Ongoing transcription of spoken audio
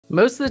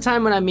Most of the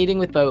time when I'm meeting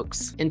with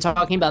folks and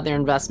talking about their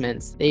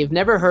investments, they've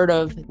never heard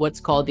of what's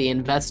called the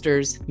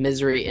Investor's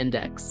Misery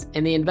Index.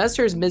 And the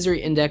Investor's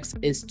Misery Index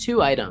is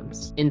two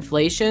items: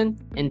 inflation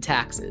and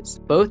taxes.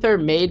 Both are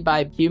made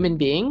by human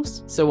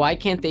beings, so why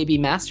can't they be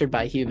mastered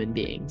by human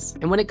beings?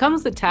 And when it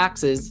comes to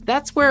taxes,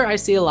 that's where I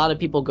see a lot of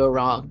people go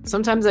wrong.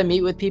 Sometimes I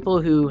meet with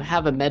people who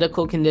have a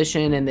medical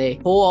condition and they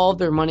pull all of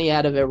their money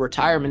out of a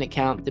retirement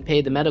account to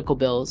pay the medical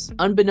bills.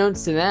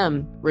 Unbeknownst to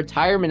them,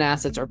 retirement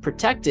assets are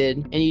protected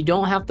and you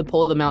don't have to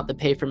pull them out to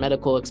pay for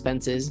medical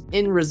expenses.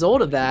 In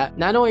result of that,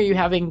 not only are you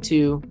having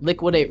to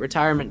liquidate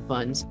retirement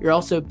funds, you're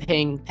also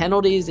paying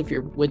penalties if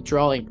you're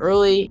withdrawing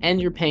early,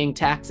 and you're paying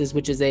taxes,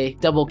 which is a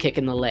double kick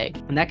in the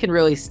leg, and that can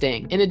really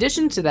sting. In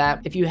addition to that,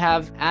 if you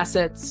have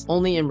assets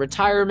only in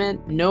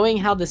retirement, knowing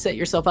how to set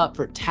yourself up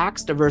for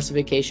tax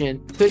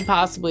diversification could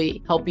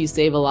possibly help you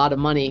save a lot of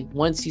money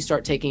once you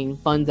start taking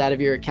funds out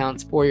of your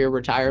accounts for your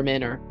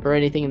retirement or for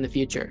anything in the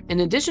future.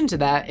 In addition to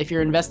that, if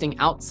you're investing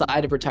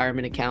outside of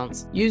retirement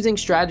accounts, using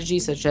strategies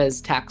such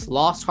as tax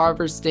loss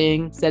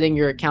harvesting, setting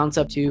your accounts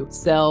up to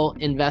sell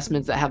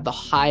investments that have the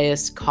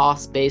highest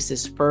cost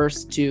basis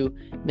first to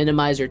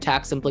minimize your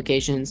tax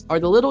implications are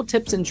the little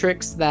tips and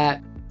tricks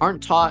that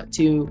aren't taught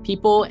to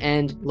people,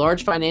 and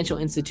large financial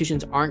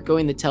institutions aren't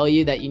going to tell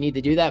you that you need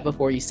to do that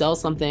before you sell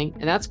something.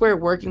 And that's where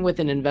working with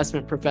an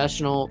investment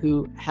professional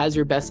who has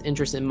your best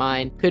interest in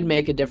mind could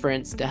make a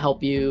difference to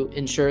help you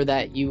ensure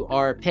that you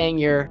are paying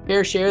your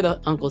fair share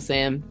to Uncle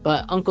Sam,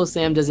 but Uncle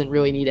Sam doesn't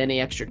really need any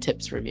extra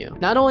tips from you.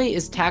 Not only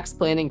is tax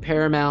planning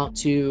paramount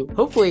to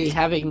hopefully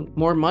having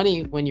more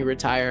money when you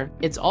retire,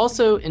 it's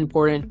also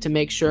important to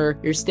make sure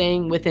you're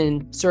staying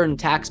within certain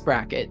tax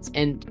brackets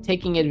and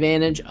taking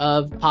advantage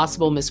of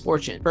possible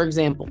misfortune. For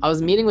example, I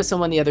was meeting with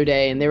someone the other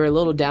day and they were a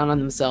little down on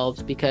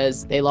themselves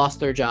because they lost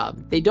their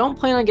job. They don't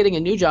plan on getting a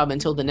new job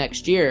until the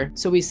next year,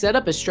 so we set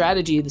up a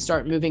strategy to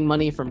start moving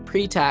money from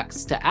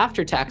pre-tax to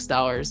after-tax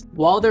dollars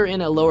while they're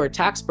in a lower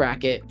tax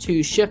bracket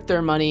to shift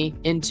their money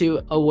into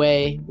a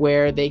way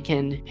where they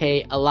can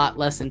pay a lot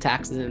less in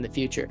taxes in the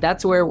future.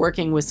 That's where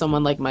working with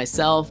someone like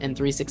myself and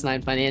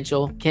 369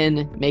 Financial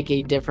can make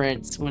a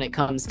difference when it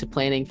comes to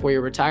planning for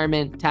your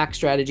retirement, tax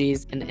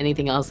strategies, and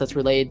anything else that's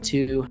related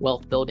to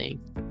wealth building.